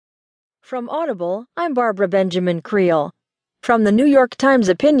From Audible, I'm Barbara Benjamin Creel. From the New York Times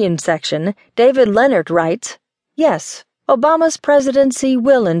opinion section, David Leonhardt writes, "Yes, Obama's presidency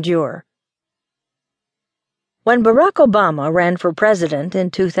will endure." When Barack Obama ran for president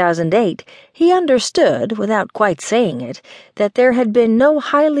in 2008, he understood, without quite saying it, that there had been no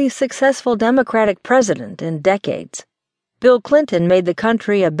highly successful Democratic president in decades. Bill Clinton made the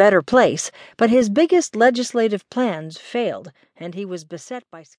country a better place, but his biggest legislative plans failed, and he was beset by